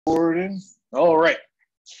Recording. All right.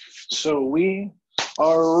 So we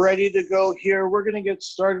are ready to go here. We're going to get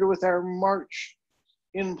started with our march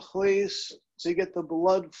in place to get the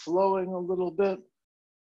blood flowing a little bit.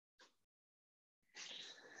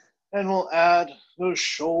 And we'll add those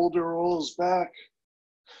shoulder rolls back,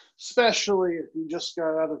 especially if you just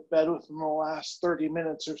got out of bed within the last 30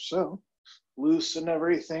 minutes or so. Loosen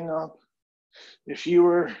everything up. If you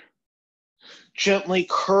were gently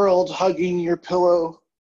curled hugging your pillow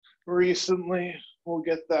recently, we'll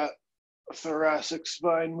get that thoracic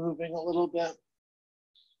spine moving a little bit.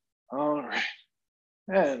 All right,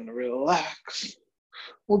 and relax.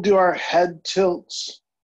 We'll do our head tilts,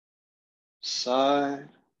 side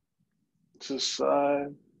to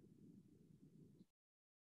side.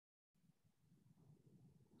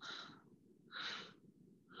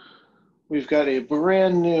 We've got a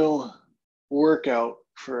brand new workout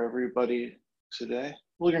for everybody today.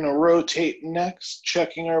 We're going to rotate next,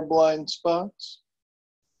 checking our blind spots.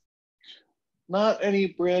 Not any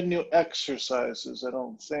brand new exercises, I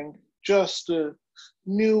don't think. Just a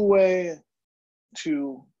new way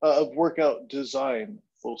of workout design,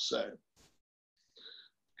 we'll say.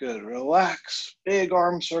 Good, relax. Big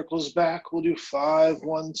arm circles back. We'll do 5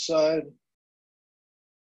 one side.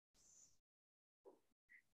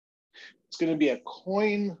 It's going to be a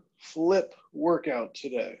coin flip workout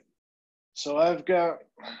today. So I've got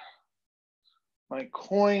my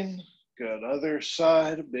coin, good, other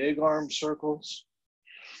side, big arm circles.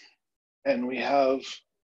 And we have,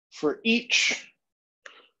 for each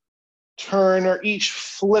turn or each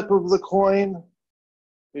flip of the coin,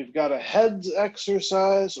 we've got a heads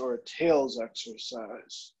exercise or a tails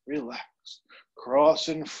exercise. Relax. Cross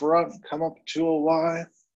in front, come up to a Y.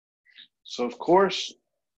 So of course,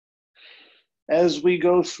 as we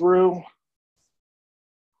go through,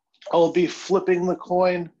 I'll be flipping the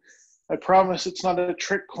coin. I promise it's not a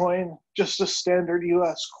trick coin, just a standard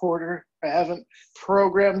US quarter. I haven't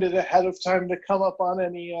programmed it ahead of time to come up on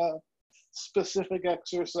any specific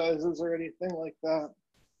exercises or anything like that.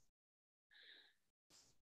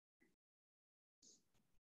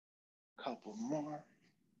 Couple more.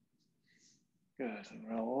 Good, and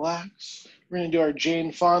relax. We're gonna do our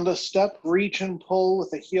Jane Fonda step, reach and pull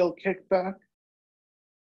with a heel kick back.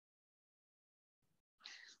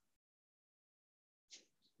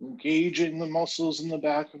 Engaging the muscles in the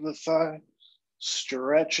back of the thigh,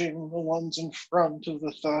 stretching the ones in front of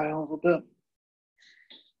the thigh a little bit.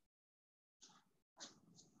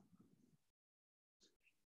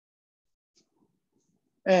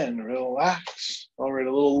 And relax. All right,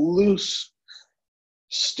 a little loose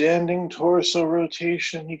standing torso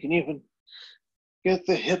rotation. You can even get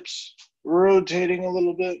the hips rotating a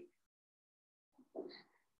little bit.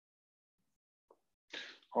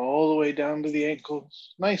 All the way down to the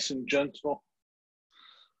ankles, nice and gentle.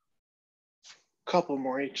 Couple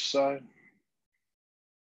more each side.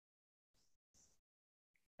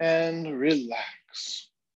 And relax.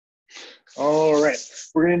 All right,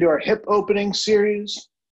 we're gonna do our hip opening series.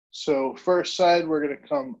 So first side, we're gonna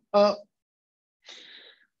come up,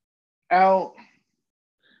 out,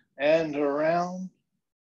 and around.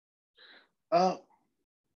 Up,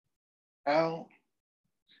 out,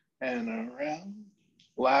 and around.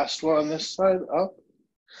 Last one on this side, up,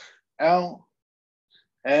 out,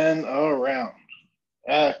 and around.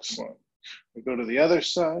 Excellent. We go to the other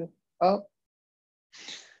side, up,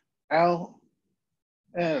 out,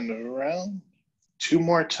 and around. 2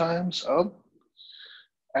 more times, up,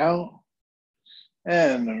 out,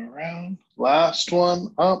 and around. Last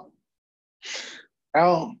one, up,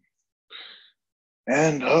 out,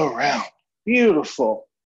 and around. Beautiful.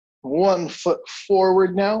 1 foot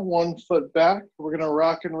forward now, 1 foot back. We're gonna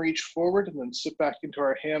rock and reach forward and then sit back into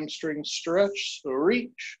our hamstring stretch. So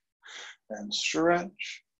reach and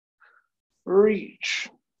stretch,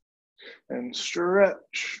 reach and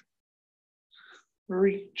stretch,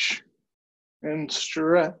 reach and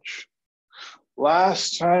stretch.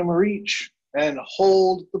 Last time, reach and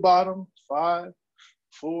hold the bottom. 5,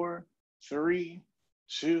 4, 3,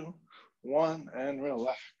 2, 1, and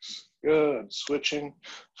relax. Good. Switching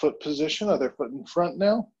foot position, other foot in front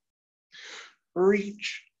now.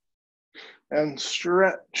 Reach and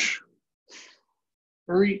stretch.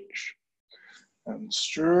 Reach and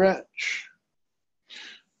stretch.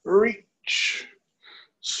 Reach,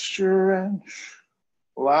 stretch.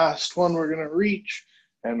 Last one, we're going to reach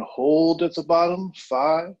and hold at the bottom.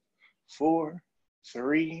 5, 4,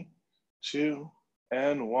 3, 2,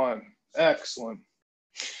 and 1. Excellent.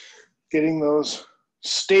 Getting those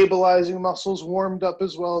stabilizing muscles warmed up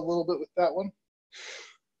as well a little bit with that one.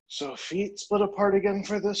 So feet split apart again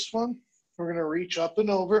for this one. We're going to reach up and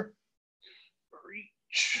over.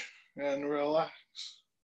 reach and relax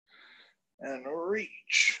and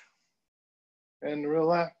reach and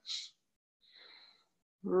relax,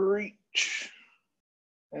 reach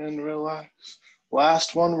and relax.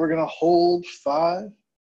 Last one, we're gonna hold 5,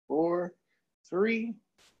 4, 3,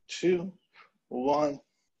 2, 1,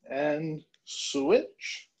 and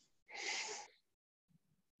switch.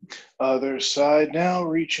 Other side now,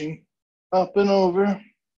 reaching up and over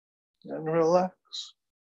and relax.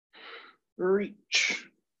 Reach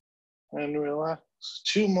and relax.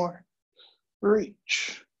 2 more.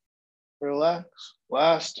 Reach, relax.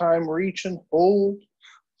 Last time, reach and hold.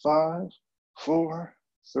 5, 4,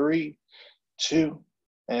 3, 2,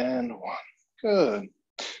 and 1. Good.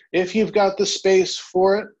 If you've got the space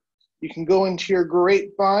for it, you can go into your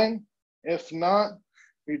grapevine. If not,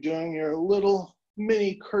 you're doing your little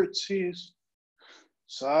mini curtsies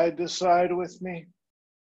side to side with me.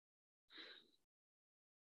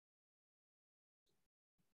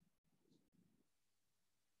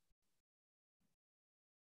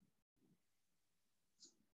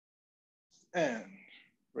 And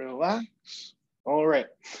relax. All right,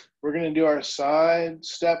 we're gonna do our side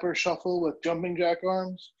step or shuffle with jumping jack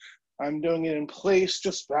arms. I'm doing it in place,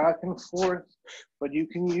 just back and forth, but you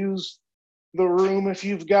can use the room if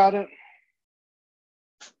you've got it.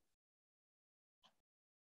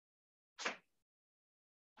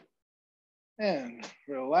 And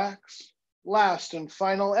relax. Last and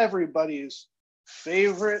final, everybody's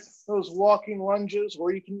favorite, those walking lunges,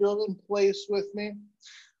 or you can do it in place with me.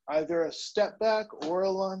 Either a step back or a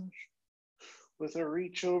lunge with a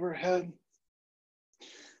reach overhead.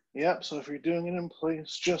 Yep, so if you're doing it in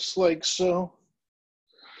place, just like so.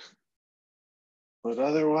 But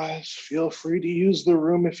otherwise, feel free to use the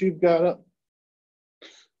room if you've got it.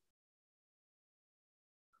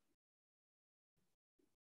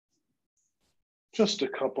 Just a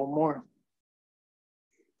couple more.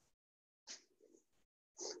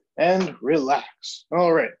 And relax.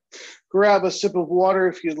 All right, grab a sip of water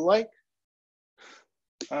if you'd like.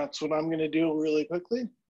 That's what I'm gonna do really quickly.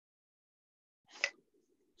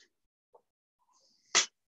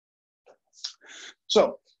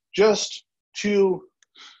 So just to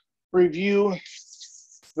review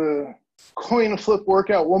the coin flip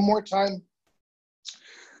workout one more time,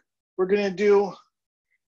 we're gonna do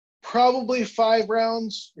probably 5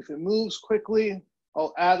 rounds. If it moves quickly,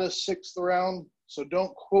 I'll add a 6th round. So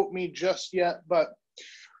don't quote me just yet, but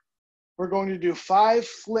we're going to do 5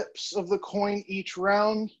 flips of the coin each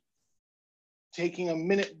round, taking a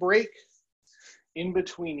minute break in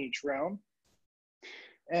between each round.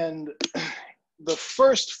 And the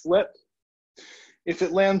first flip, if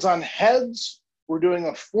it lands on heads, we're doing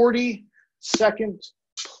a 40-second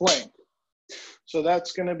plank. So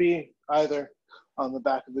that's gonna be either on the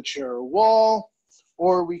back of the chair or wall,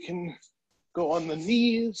 or we can go on the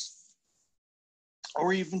knees,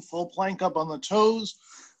 or even full plank up on the toes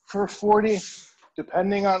for 40,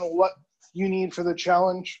 depending on what you need for the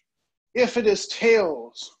challenge. If it is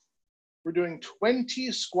tails, we're doing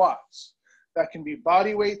 20 squats. That can be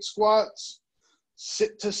body weight squats,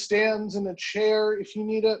 sit to stands in a chair if you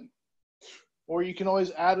need it, or you can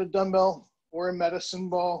always add a dumbbell or a medicine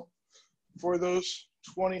ball for those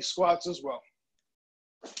 20 squats as well.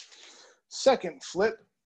 Second flip,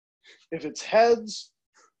 if it's heads,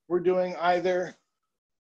 we're doing either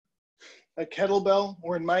a kettlebell,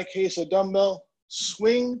 or in my case, a dumbbell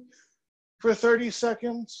swing for 30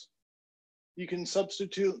 seconds. You can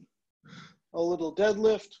substitute a little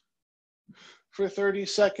deadlift for 30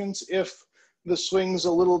 seconds if the swing's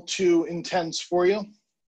a little too intense for you.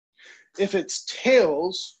 If it's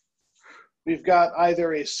tails, we've got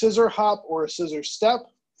either a scissor hop or a scissor step.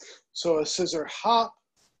 So a scissor hop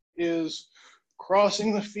is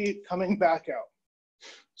crossing the feet, coming back out.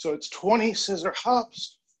 So it's 20 scissor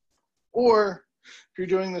hops, or if you're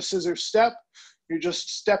doing the scissor step, you're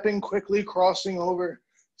just stepping quickly, crossing over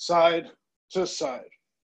side to side.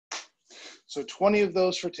 So 20 of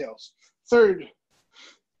those for tails. Third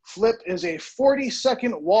flip is a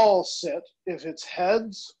 40-second wall sit if it's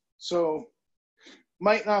heads. So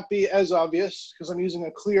might not be as obvious because I'm using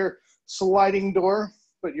a clear sliding door,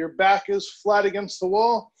 but your back is flat against the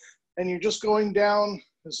wall and you're just going down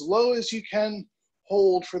as low as you can,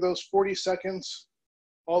 hold for those 40 seconds,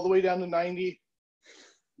 all the way down to 90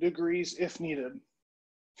 degrees if needed.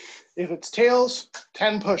 If it's tails,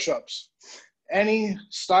 10 push-ups, any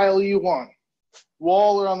style you want.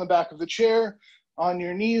 Wall or on the back of the chair, on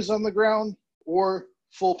your knees on the ground, or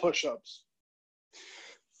full push-ups.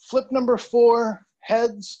 Flip number 4,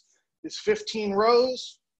 heads, is 15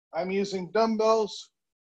 rows. I'm using dumbbells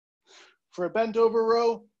for a bent over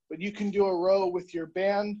row, but you can do a row with your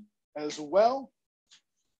band as well.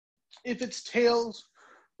 If it's tails,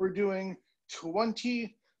 we're doing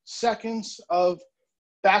 20 seconds of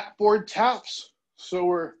backboard taps. So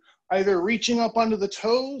we're either reaching up onto the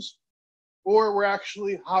toes or we're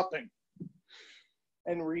actually hopping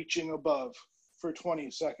and reaching above for 20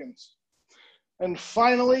 seconds. And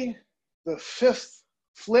finally, the fifth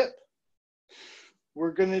flip,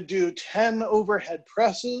 we're gonna do 10 overhead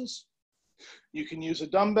presses. You can use a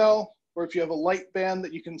dumbbell, or if you have a light band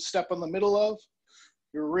that you can step on the middle of,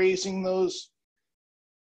 you're raising those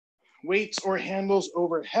weights or handles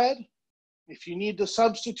overhead. If you need to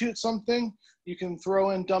substitute something, you can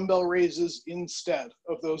throw in dumbbell raises instead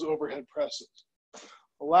of those overhead presses.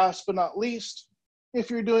 Last but not least, if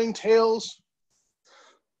you're doing tails,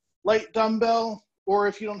 light dumbbell, or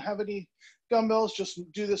if you don't have any dumbbells, just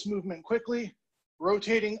do this movement quickly.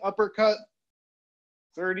 Rotating uppercut,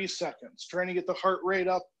 30 seconds. Trying to get the heart rate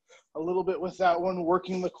up a little bit with that one,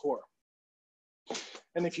 working the core.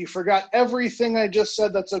 And if you forgot everything I just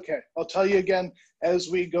said, that's okay. I'll tell you again as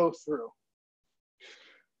we go through.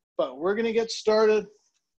 But we're gonna get started.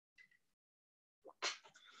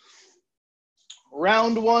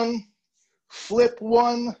 Round one, flip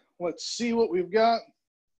one. Let's see what we've got.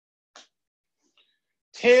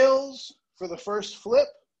 Tails for the first flip.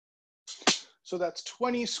 So that's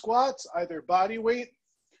 20 squats, either body weight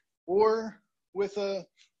or with a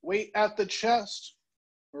weight at the chest.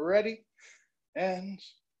 We're ready and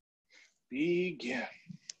begin.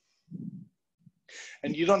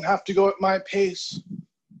 And you don't have to go at my pace,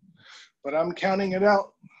 but I'm counting it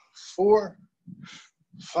out. 4,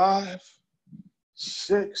 5,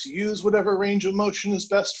 6. Use whatever range of motion is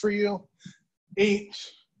best for you. 8,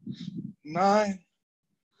 9,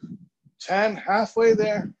 10. Halfway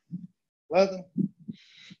there. 11,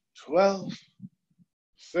 12,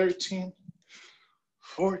 13,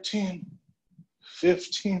 14,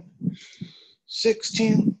 15,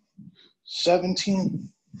 16, 17,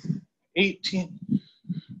 18,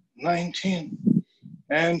 19,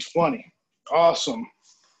 and 20. Awesome.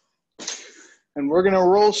 And we're gonna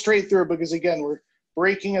roll straight through because again, we're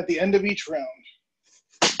breaking at the end of each round.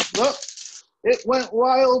 Look, it went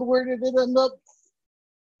wild. Where did it end up?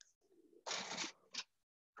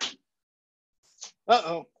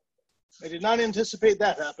 Uh-oh, I did not anticipate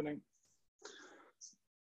that happening.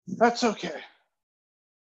 That's okay.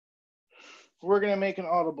 We're gonna make an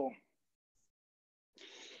audible.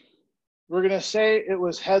 We're gonna say it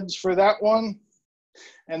was heads for that one,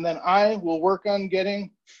 and then I will work on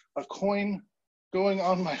getting a coin going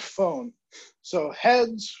on my phone. So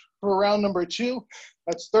heads for round number 2,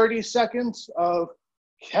 that's 30 seconds of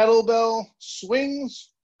kettlebell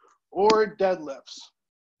swings or deadlifts.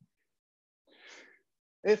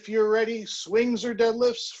 If you're ready, swings or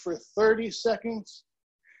deadlifts for 30 seconds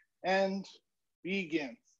and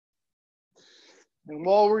begin. And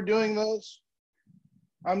while we're doing those,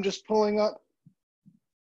 I'm just pulling up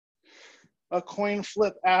a coin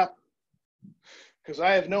flip app because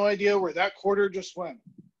I have no idea where that quarter just went.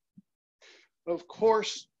 Of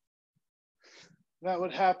course, that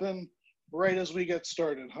would happen right as we get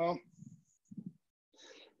started, huh?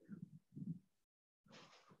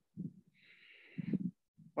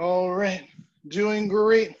 All right, doing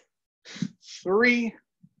great. 3,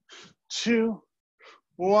 2,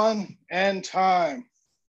 1, and time.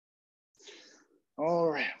 All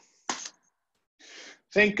right.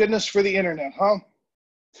 Thank goodness for the internet, huh?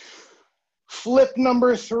 Flip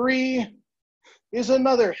number 3 is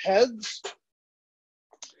another heads.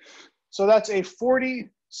 So that's a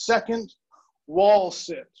 40-second wall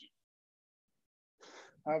sit.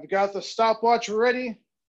 I've got the stopwatch ready.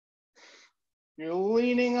 You're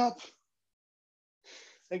leaning up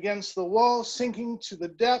against the wall, sinking to the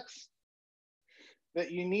depth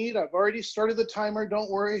that you need. I've already started the timer, don't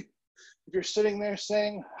worry. If you're sitting there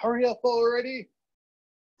saying, hurry up already,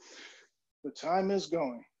 the time is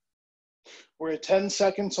going. We're at 10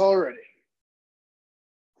 seconds already.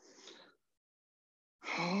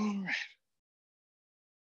 All right.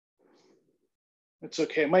 It's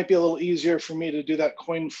okay, it might be a little easier for me to do that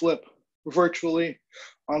coin flip virtually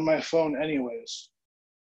on my phone anyways.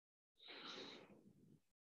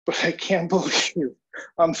 But I can't believe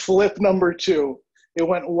on flip number 2, it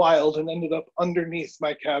went wild and ended up underneath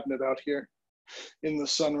my cabinet out here in the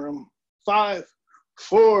sunroom. 5,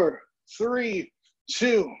 4, 3,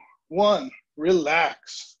 2, 1,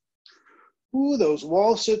 relax. Ooh, those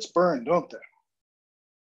wall sits burn, don't they?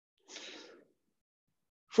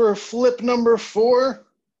 For flip number 4,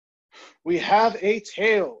 we have a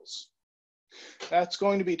tails. That's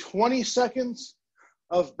going to be 20 seconds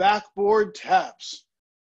of backboard taps.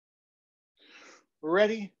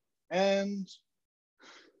 Ready and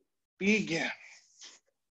begin.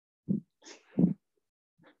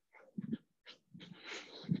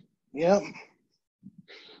 Yep.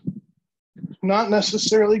 Not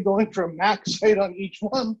necessarily going for a max height on each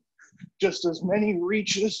one, just as many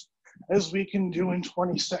reaches as we can do in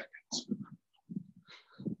 20 seconds.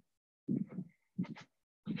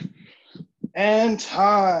 And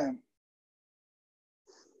time.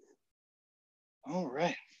 All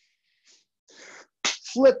right.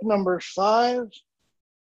 Flip number 5,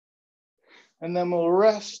 and then we'll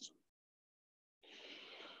rest.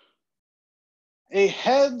 A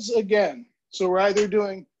heads again. So we're either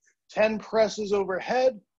doing 10 presses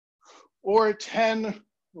overhead or 10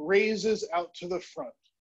 raises out to the front.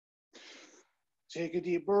 Take a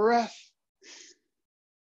deep breath.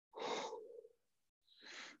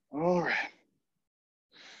 All right.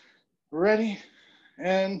 Ready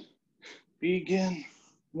and begin.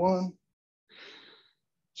 1,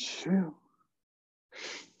 2,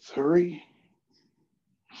 3,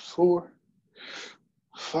 4,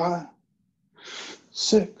 5,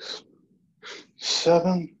 6,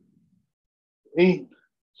 7, 8,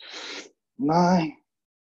 9,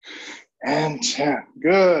 and 10.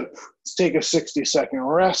 Good. Let's take a 60-second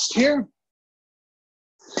rest here.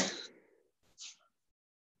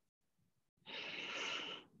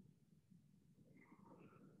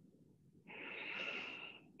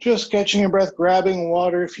 Just catching your breath, grabbing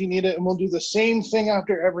water if you need it, and we'll do the same thing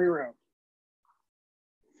after every round.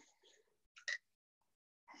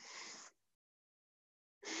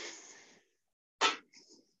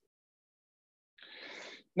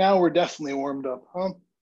 Now we're definitely warmed up, huh?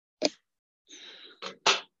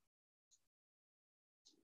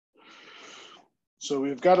 So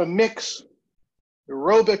we've got a mix,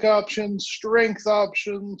 aerobic options, strength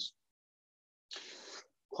options,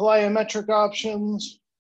 plyometric options,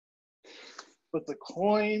 but the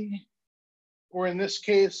coin, or in this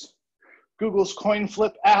case, Google's coin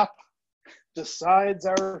flip app, decides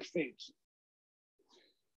our fate.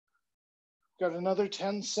 Got another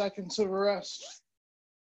 10 seconds of rest.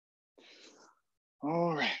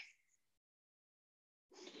 All right.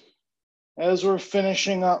 As we're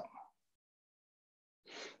finishing up,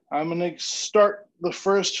 I'm going to start the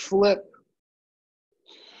first flip.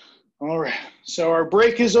 All right, so our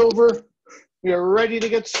break is over. We are ready to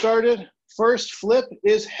get started. First flip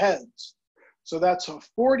is heads. So that's a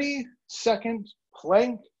 40-second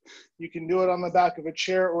plank. You can do it on the back of a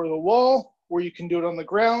chair or the wall, or you can do it on the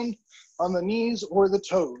ground, on the knees or the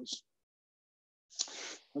toes.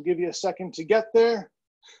 I'll give you a second to get there.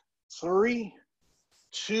 3,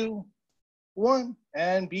 2, 1,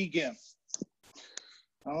 and begin.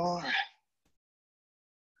 All right.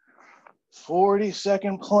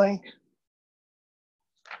 40-second plank.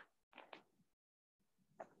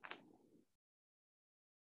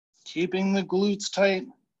 Keeping the glutes tight,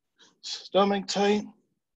 stomach tight.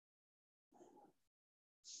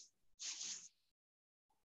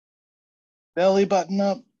 Belly button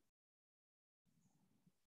up.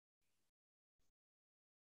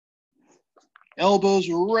 Elbows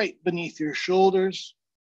right beneath your shoulders.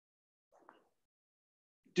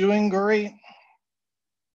 Doing great.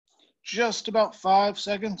 Just about 5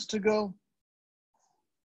 seconds to go.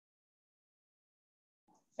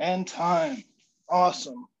 And time.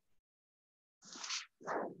 Awesome.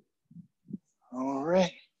 All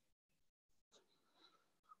right.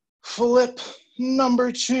 Flip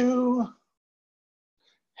number 2.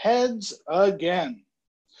 Heads again.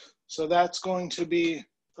 So that's going to be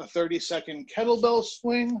a 30-second kettlebell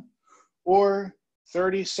swing or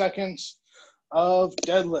 30 seconds of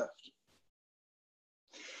deadlift.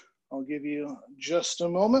 I'll give you just a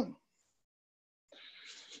moment.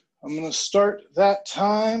 I'm going to start that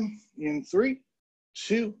time in 3,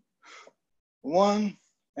 2, 1,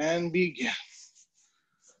 and begin.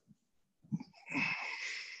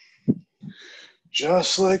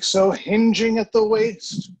 Just like so, hinging at the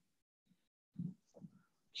waist,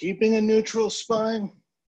 keeping a neutral spine.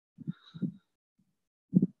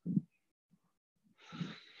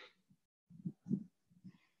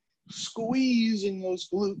 Squeezing those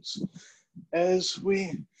glutes as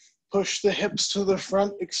we push the hips to the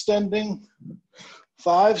front, extending.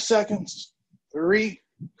 5 seconds. 3,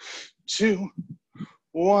 2,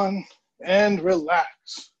 1, and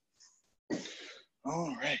relax.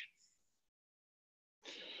 All right.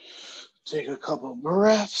 Take a couple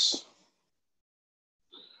breaths.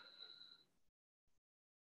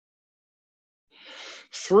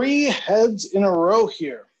 Three heads in a row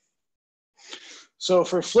here. So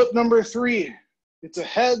for flip number 3, it's a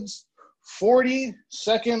heads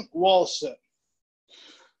 40-second wall sit.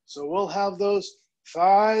 So we'll have those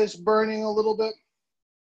thighs burning a little bit,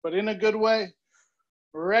 but in a good way.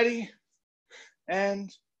 Ready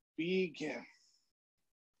and begin.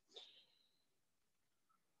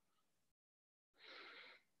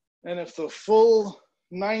 And if the full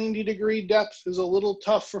 90-degree depth is a little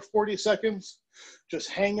tough for 40 seconds, just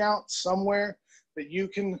hang out somewhere that you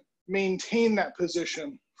can maintain that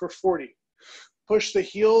position for 40. Push the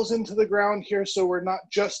heels into the ground here so we're not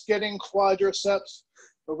just getting quadriceps,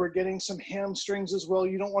 but we're getting some hamstrings as well.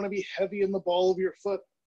 You don't want to be heavy in the ball of your foot.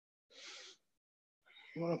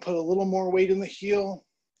 You want to put a little more weight in the heel.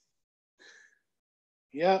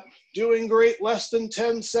 Yep, doing great, less than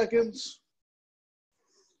 10 seconds.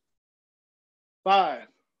 5,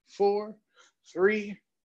 4, 3,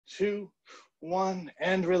 2, 1,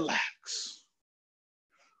 and relax.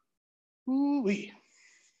 Ooh-wee.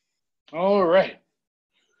 All right.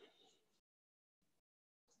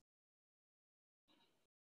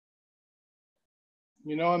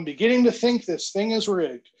 You know, I'm beginning to think this thing is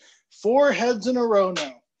rigged. 4 heads in a row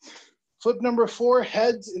now. Flip number 4,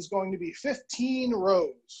 heads, is going to be 15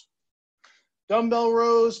 rows. Dumbbell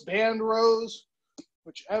rows, band rows,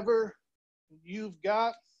 whichever you've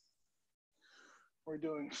got. We're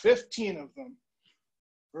doing 15 of them.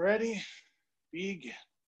 Ready? Begin.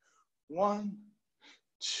 1,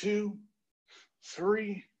 2,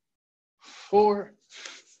 3, 4,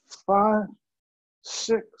 5,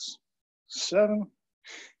 6, 7,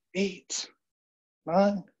 8,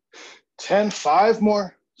 9, 10. 5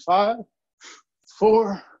 more. 5,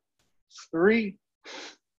 4, 3,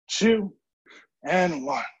 2, and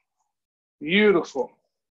 1. Beautiful.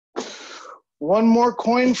 One more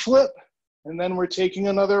coin flip, and then we're taking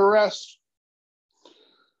another rest.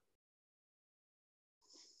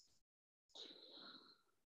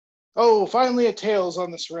 Oh, finally a tails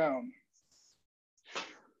on this round.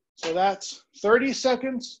 So that's 30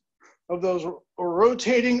 seconds of those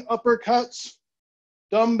rotating uppercuts,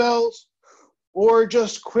 dumbbells, or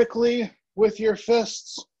just quickly with your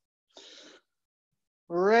fists.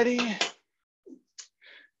 Ready,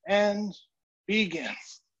 and begin.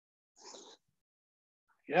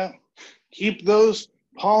 Yeah, keep those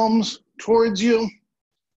palms towards you,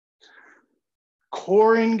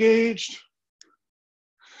 core engaged.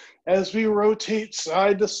 As we rotate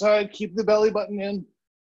side to side, keep the belly button in.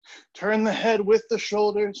 Turn the head with the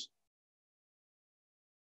shoulders.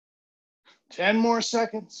 10 more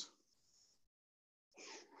seconds.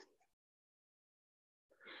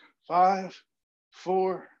 5,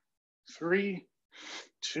 4, 3,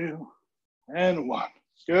 2, and 1.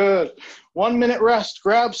 Good. 1 minute rest.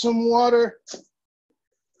 Grab some water.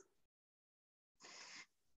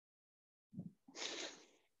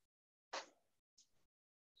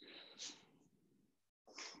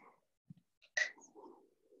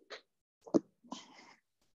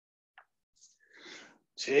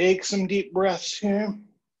 Take some deep breaths here.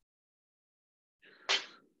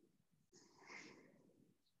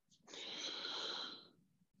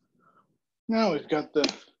 Now we've got the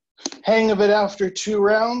hang of it after 2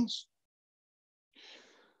 rounds.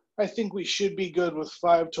 I think we should be good with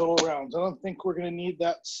 5 total rounds. I don't think we're going to need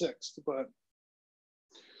that 6th, but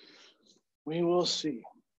we will see.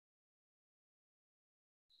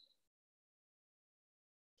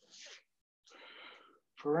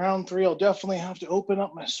 For round 3, I'll definitely have to open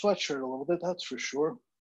up my sweatshirt a little bit, that's for sure.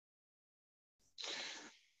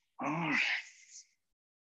 All right.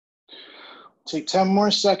 Take 10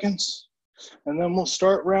 more seconds, and then we'll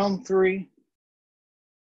start round 3.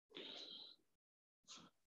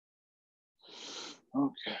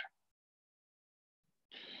 Okay.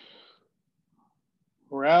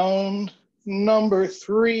 Round number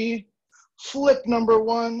 3, flip number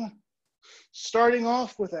 1, starting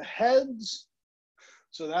off with a heads.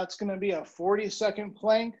 So that's going to be a 40-second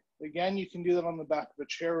plank. Again, you can do that on the back of a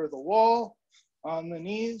chair or the wall, on the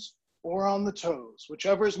knees, or on the toes,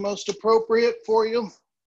 whichever is most appropriate for you.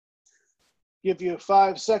 Give you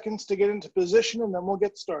 5 seconds to get into position, and then we'll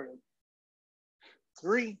get started.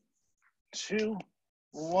 3, 2,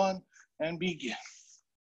 1, and begin.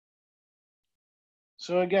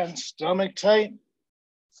 So again, stomach tight,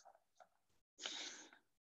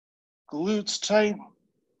 glutes tight.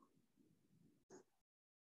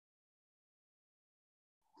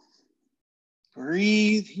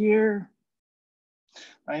 Breathe here.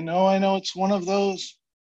 I know it's one of those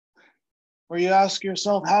where you ask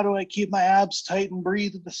yourself, how do I keep my abs tight and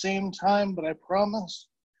breathe at the same time? But I promise,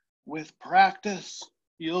 with practice,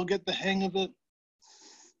 you'll get the hang of it.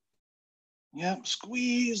 Yep,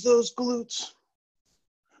 squeeze those glutes.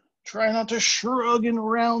 Try not to shrug and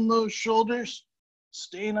round those shoulders.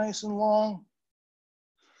 Stay nice and long.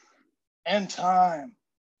 And time.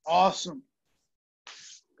 Awesome.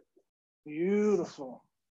 Beautiful.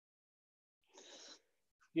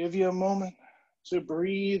 Give you a moment to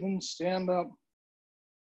breathe and stand up.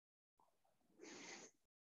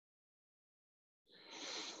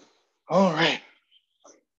 All right.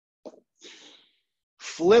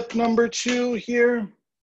 Flip number 2 here.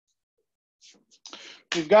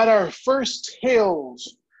 We've got our first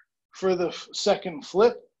tails for the second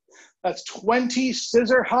flip. That's 20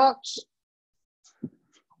 scissor hops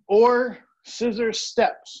or scissor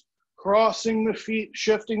steps, crossing the feet,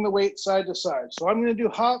 shifting the weight side to side. So I'm going to do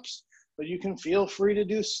hops, but you can feel free to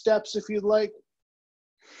do steps if you'd like.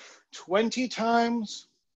 20 times.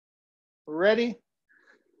 Ready?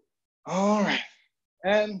 All right.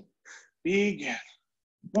 And begin.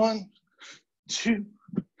 1, 2,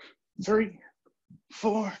 3,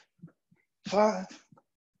 4, 5,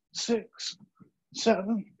 6,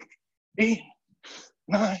 7, 8,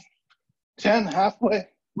 9, 10, halfway,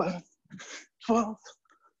 11, 12,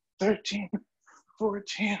 13,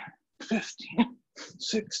 14, 15,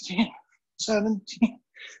 16, 17,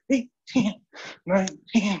 18,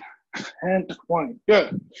 19, and 20.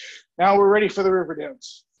 Good. Now we're ready for the river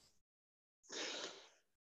dance.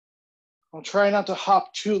 I'll try not to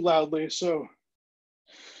hop too loudly so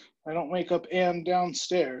I don't wake up Anne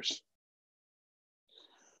downstairs.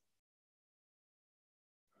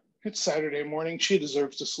 It's Saturday morning. She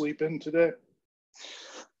deserves to sleep in today.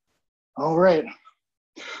 All right.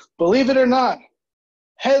 Believe it or not,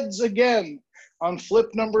 heads again on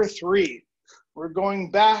flip number 3. We're going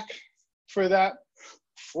back for that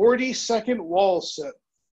 40-second wall sit.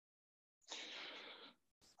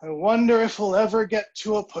 I wonder if we'll ever get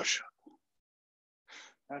to a push-up.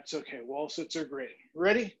 That's okay. Wall sits are great.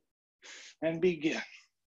 Ready? And begin.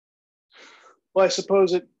 Well, I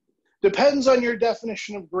suppose it depends on your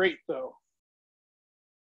definition of great, though.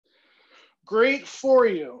 Great for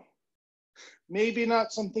you. Maybe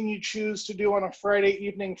not something you choose to do on a Friday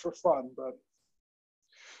evening for fun, but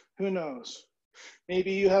who knows?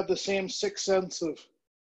 Maybe you have the same sixth sense of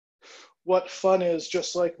what fun is,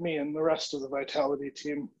 just like me and the rest of the Vitality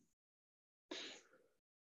team.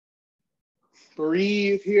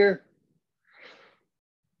 Breathe here.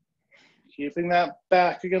 Keeping that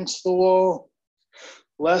back against the wall.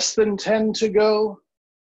 Less than 10 to go.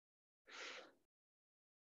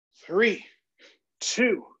 3,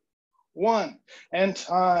 2, 1, and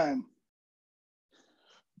time.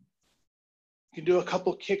 You can do a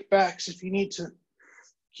couple kickbacks if you need to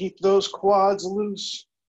keep those quads loose.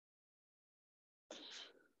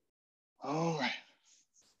 All right.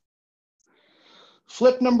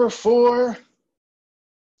 Flip number 4.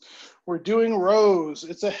 We're doing rows.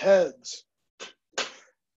 It's a heads.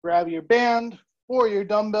 Grab your band or your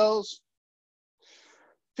dumbbells.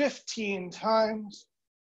 15 times.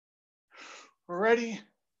 Ready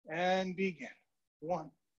and begin. 1,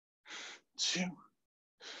 2,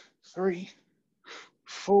 3,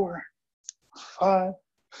 4, 5,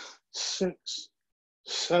 6,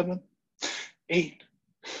 7, 8,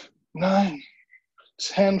 9,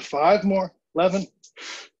 10, 5 more, 11,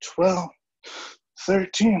 12,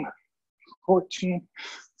 13, 14,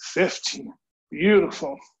 15.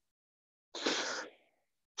 Beautiful.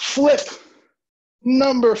 Flip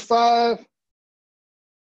number 5.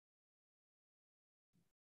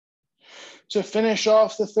 To finish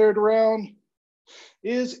off the third round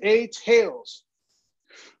is a tails.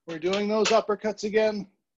 We're doing those uppercuts again.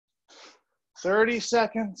 30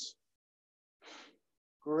 seconds.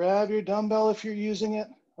 Grab your dumbbell if you're using it.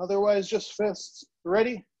 Otherwise, just fists.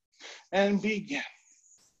 Ready? And begin.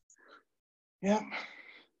 Yep.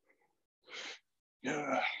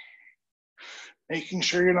 Good. Making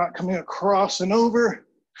sure you're not coming across and over,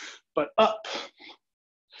 but up.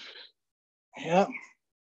 Yep.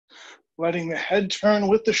 Letting the head turn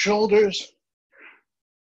with the shoulders.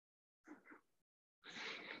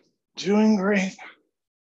 Doing great.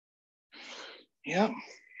 Yep.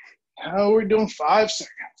 Now we're doing 5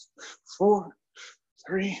 seconds. 4,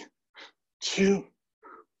 3, 2,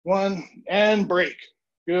 1, and break.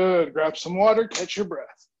 Good. Grab some water, catch your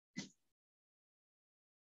breath.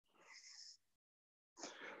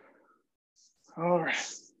 All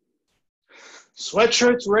right.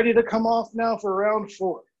 Sweatshirts ready to come off now for round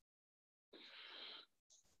 4.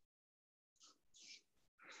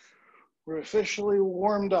 We're officially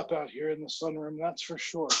warmed up out here in the sunroom, that's for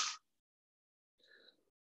sure.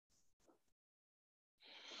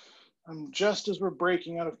 Just as we're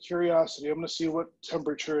breaking, out of curiosity, I'm going to see what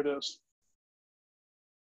temperature it is.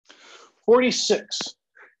 46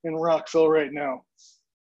 in Rockville right now.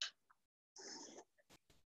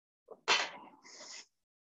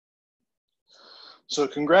 So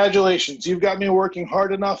congratulations, you've got me working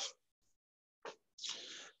hard enough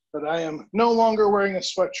that I am no longer wearing a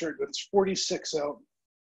sweatshirt. It's 46 out.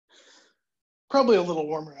 Probably a little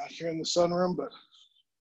warmer out here in the sunroom, but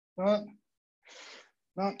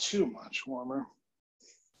not too much warmer.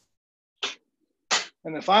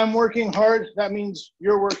 And if I'm working hard, that means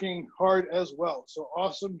you're working hard as well. So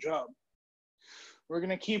awesome job. We're going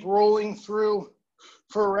to keep rolling through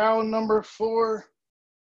for round number 4.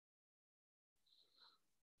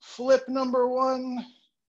 Flip number 1.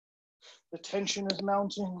 The tension is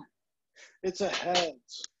mounting. It's a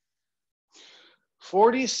heads.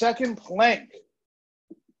 40-second plank.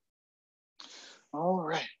 All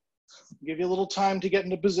right. I'll give you a little time to get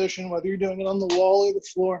into position, whether you're doing it on the wall or the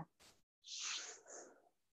floor.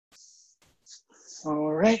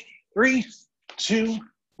 All right. 3, 2,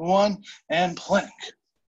 1, and plank.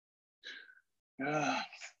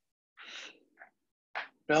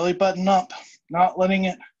 Belly button up, not letting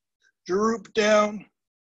it droop down.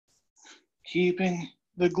 Keeping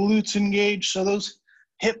the glutes engaged so those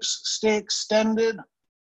hips stay extended.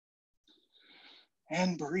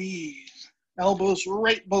 And breathe. Elbows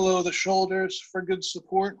right below the shoulders for good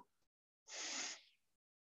support.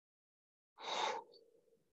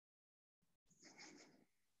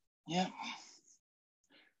 Yep.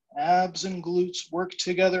 Abs and glutes work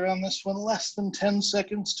together on this one. Less than 10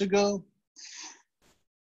 seconds to go.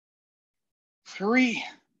 3,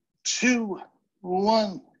 2,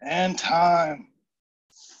 1, and time.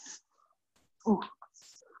 Ooh.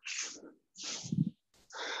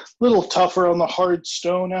 Little tougher on the hard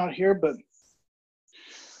stone out here, but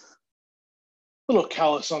a little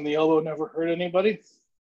callus on the elbow never hurt anybody.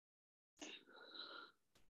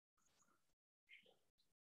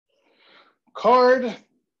 Card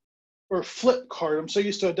or flip card. I'm so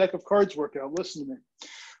used to a deck of cards workout. Listen to me.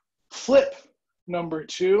 Flip number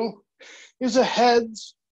 2 is a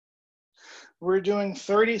heads. We're doing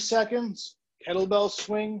 30 seconds, kettlebell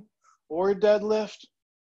swing or deadlift.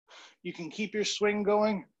 You can keep your swing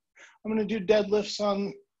going. I'm going to do deadlifts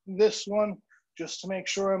on this one just to make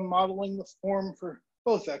sure I'm modeling the form for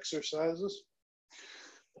both exercises.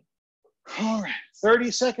 All right,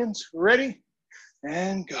 30 seconds, ready,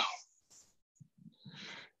 and go.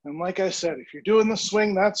 And like I said, if you're doing the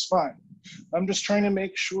swing, that's fine. I'm just trying to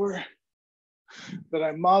make sure that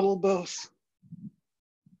I model both.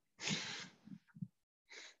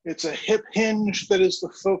 It's a hip hinge that is the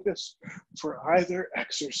focus for either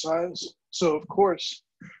exercise. So of course,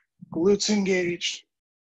 glutes engaged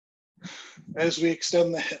as we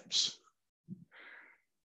extend the hips.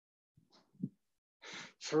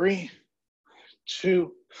 3,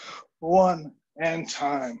 2, 1, and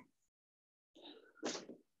time.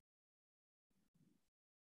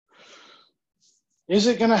 Is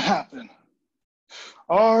it going to happen?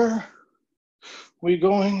 Are we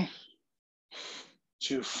going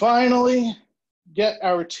to finally get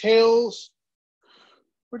our tails?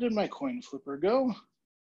 Where did my coin flipper go?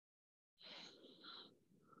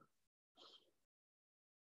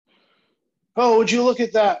 Oh, would you look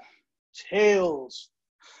at that? Tails.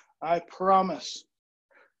 I promise.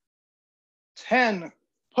 10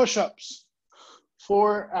 push-ups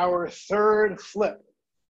for our third flip.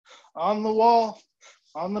 On the wall,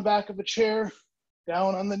 on the back of a chair,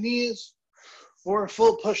 down on the knees, or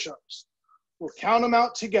full push-ups. We'll count them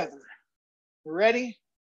out together. Ready?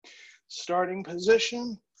 Starting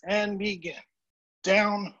position and begin.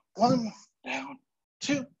 Down 1, down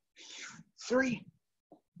 2, 3,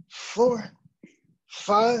 4,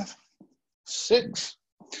 5, 6,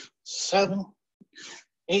 7,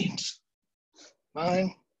 8,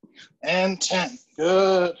 9, and 10.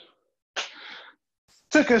 Good.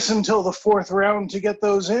 Took us until the 4th round to get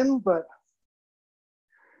those in, but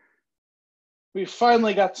we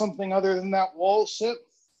finally got something other than that wall sit.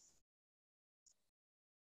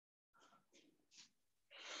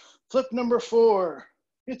 Flip number 4.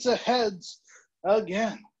 It's a heads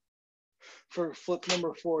again for flip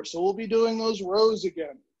number 4. So we'll be doing those rows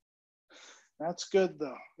again. That's good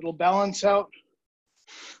though. It'll balance out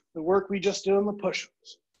the work we just did on the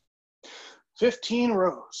push-ups. 15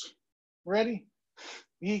 rows. Ready?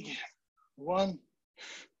 Begin. 1,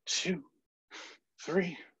 2,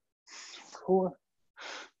 3, 4,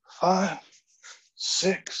 5,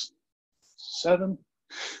 6, 7,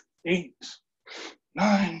 8,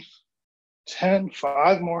 9, 10.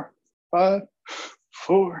 5 more. 5,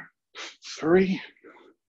 4, 3,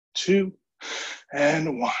 2,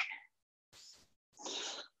 and 1.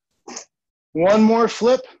 One more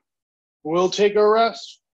flip. We'll take a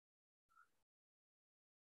rest.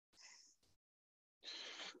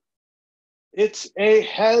 It's a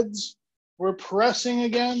heads. We're pressing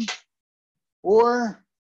again, or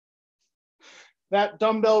that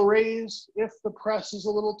dumbbell raise if the press is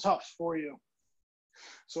a little tough for you.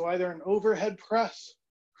 So either an overhead press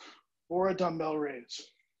or a dumbbell raise.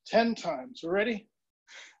 10 times. Ready?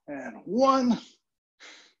 And 1,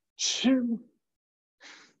 2,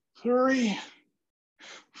 3,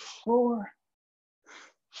 4,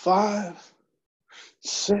 5,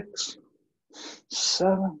 6,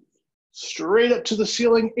 7, straight up to the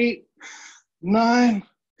ceiling, 8, 9,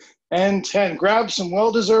 and 10. Grab some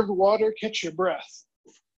well-deserved water, catch your breath.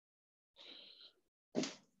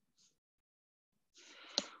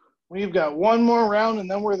 We've got one more round and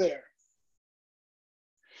then we're there.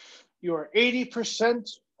 You are 80%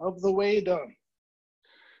 of the way done.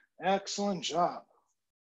 Excellent job.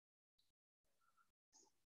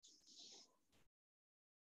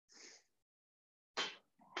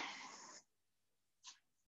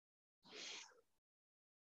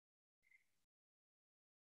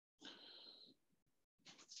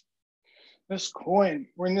 This coin,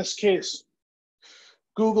 or in this case,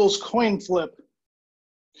 Google's coin flip,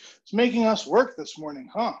 it's making us work this morning,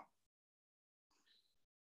 huh?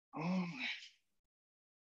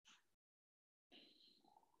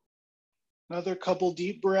 Another couple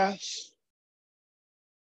deep breaths.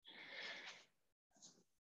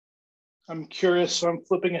 I'm curious, so I'm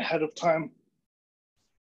flipping ahead of time.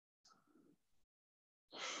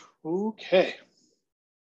 Okay.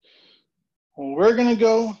 Well, we're gonna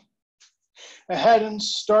go ahead and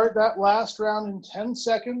start that last round in 10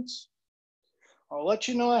 seconds. I'll let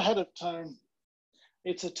you know ahead of time.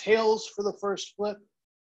 It's a tails for the first flip.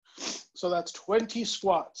 So that's 20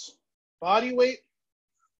 squats. Body weight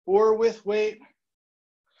or with weight.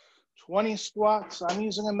 20 squats. I'm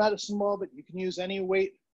using a medicine ball, but you can use any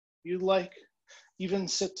weight you'd like. Even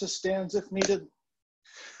sit to stands if needed.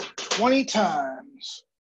 20 times.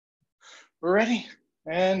 Ready?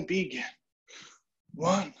 And begin.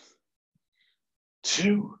 1,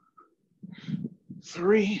 2,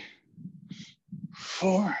 3,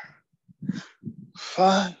 4,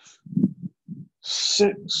 5,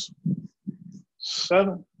 6,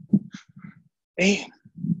 7, 8,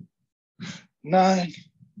 9,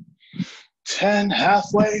 10,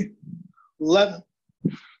 halfway, 11,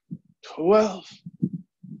 12,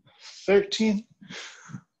 13,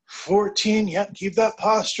 14. Yep, keep that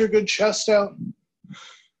posture, good chest out.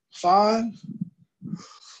 5,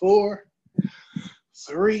 4,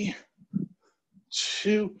 3,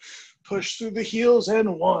 2, push through the heels,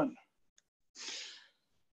 and 1.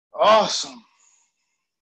 Awesome.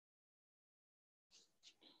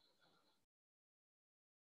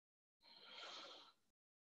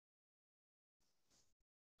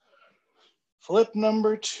 Flip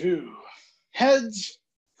number 2, heads.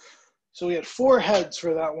 So we had 4 heads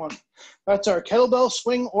for that one. That's our kettlebell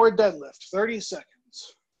swing or deadlift, 30 seconds.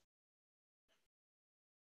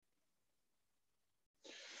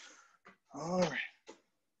 All right.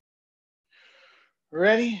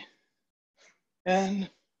 Ready? And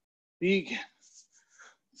begin.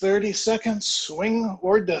 30 seconds, swing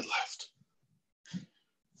or deadlift.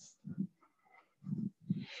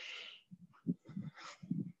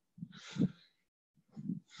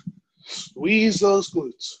 Squeeze those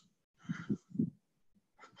glutes.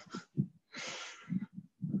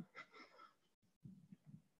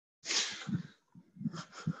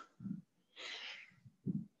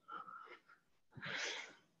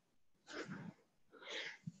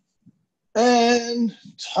 And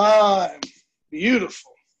time.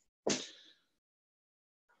 Beautiful.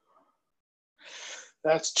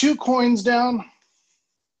 That's 2 coins down.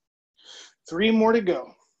 3 more to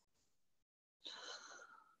go.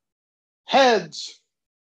 Heads.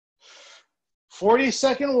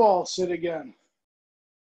 40-second wall sit again.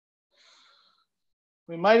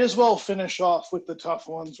 We might as well finish off with the tough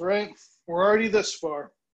ones, right? We're already this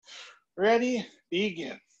far. Ready?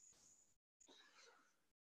 Begin.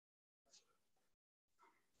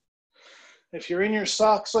 If you're in your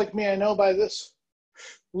socks like me, I know by this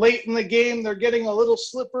late in the game, they're getting a little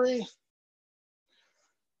slippery.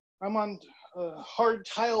 I'm on a hard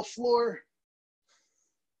tile floor.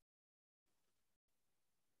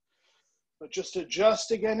 But just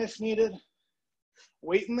adjust again if needed.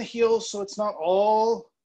 Weight in the heels so it's not all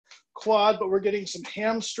quad, but we're getting some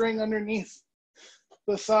hamstring underneath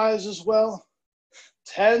the thighs as well.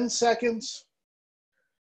 10 seconds.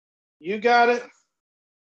 You got it.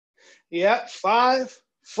 Yeah, 5,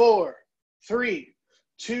 4, 3,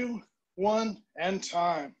 2, 1, and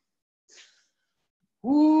time.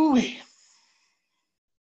 Woo-wee.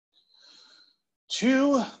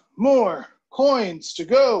 2 more coins to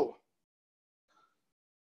go.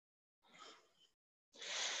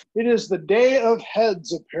 It is the day of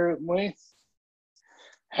heads, apparently.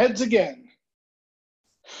 Heads again.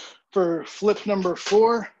 For flip number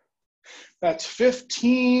 4, that's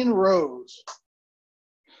 15 rows.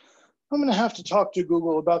 I'm going to have to talk to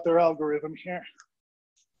Google about their algorithm here.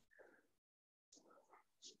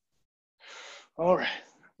 All right,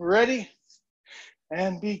 ready?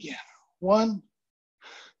 and begin. 1,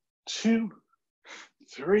 2,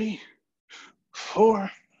 3,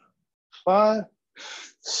 4, 5,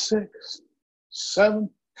 6, 7,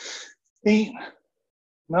 8,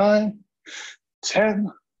 9,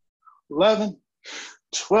 10, 11,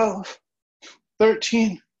 12,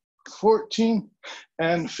 13, 14,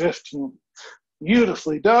 and 15.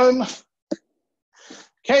 Beautifully done.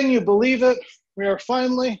 Can you believe it? We are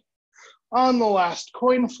finally on the last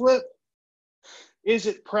coin flip. Is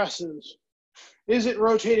it presses? Is it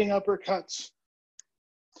rotating uppercuts?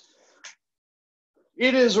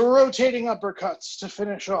 It is rotating uppercuts to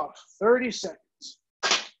finish off. 30 seconds.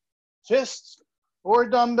 Fists or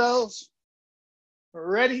dumbbells.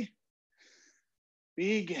 Ready?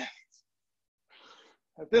 Begin.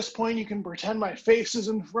 At this point, you can pretend my face is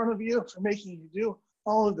in front of you for making you do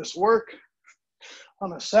all of this work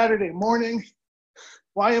on a Saturday morning.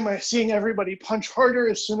 Why am I seeing everybody punch harder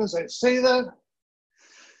as soon as I say that?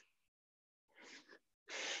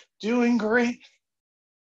 Doing great.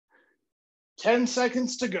 10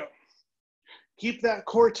 seconds to go. Keep that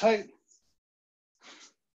core tight.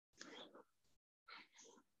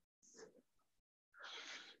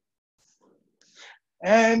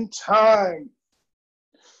 And time.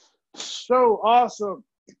 So awesome.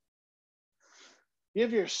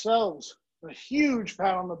 Give yourselves a huge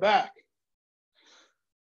pat on the back.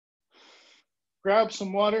 Grab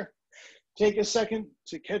some water. Take a second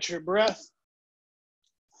to catch your breath.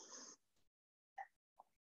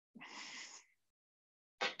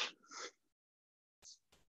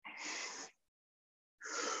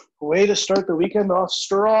 Way to start the weekend off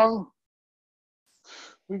strong.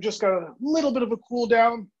 We've just got a little bit of a cool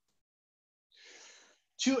down.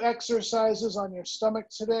 2 exercises on your stomach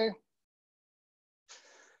today.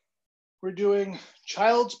 We're doing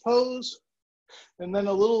child's pose and then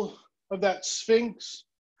a little of that Sphinx,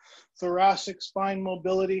 thoracic spine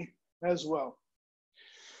mobility as well.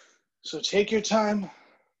 So take your time.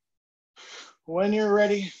 When you're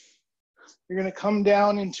ready, you're going to come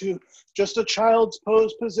down into just a child's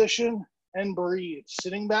pose position and breathe.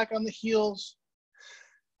 Sitting back on the heels,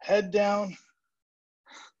 head down,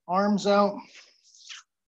 arms out,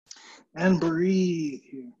 and breathe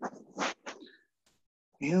here.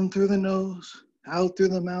 In through the nose, out through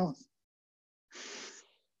the mouth.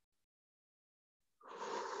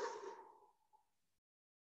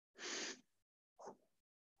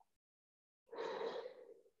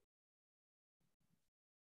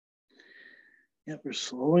 Yep, we're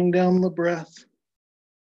slowing down the breath.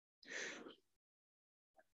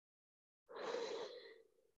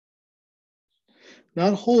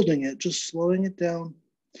 Not holding it, just slowing it down.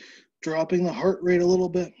 Dropping the heart rate a little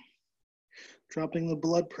bit. Dropping the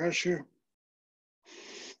blood pressure.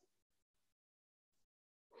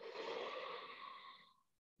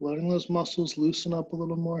 Letting those muscles loosen up a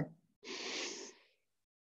little more.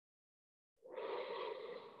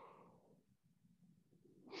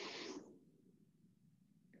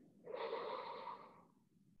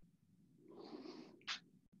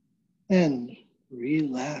 And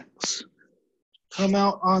relax. Come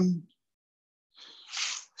out on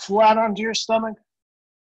flat onto your stomach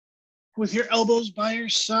with your elbows by your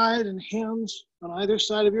side and hands on either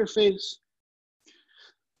side of your face.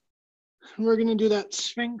 And we're going to do that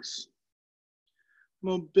Sphinx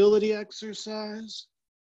mobility exercise.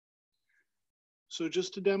 So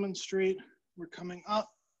just to demonstrate, we're coming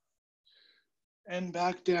up and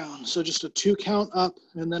back down. So just a 2 count up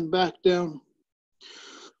and then back down.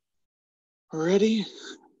 Ready?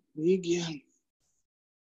 Begin.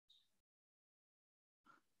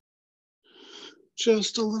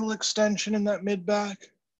 Just a little extension in that mid back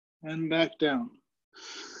and back down.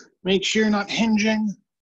 Make sure you're not hinging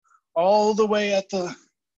all the way at the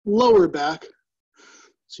lower back.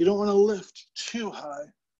 So you don't want to lift too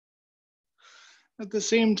high. At the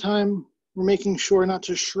same time, we're making sure not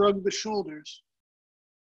to shrug the shoulders,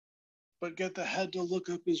 but get the head to look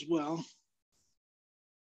up as well.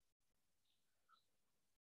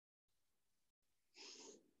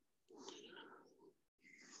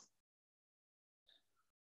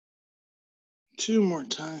 Two more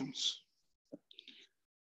times.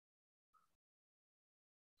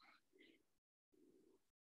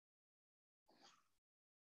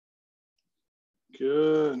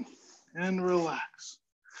 Good. And relax.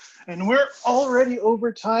 And we're already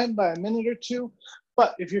over time by a minute or two,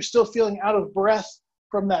 but if you're still feeling out of breath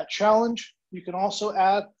from that challenge, you can also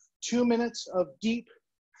add 2 minutes of deep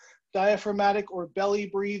diaphragmatic or belly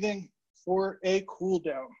breathing for a cool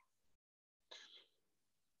down.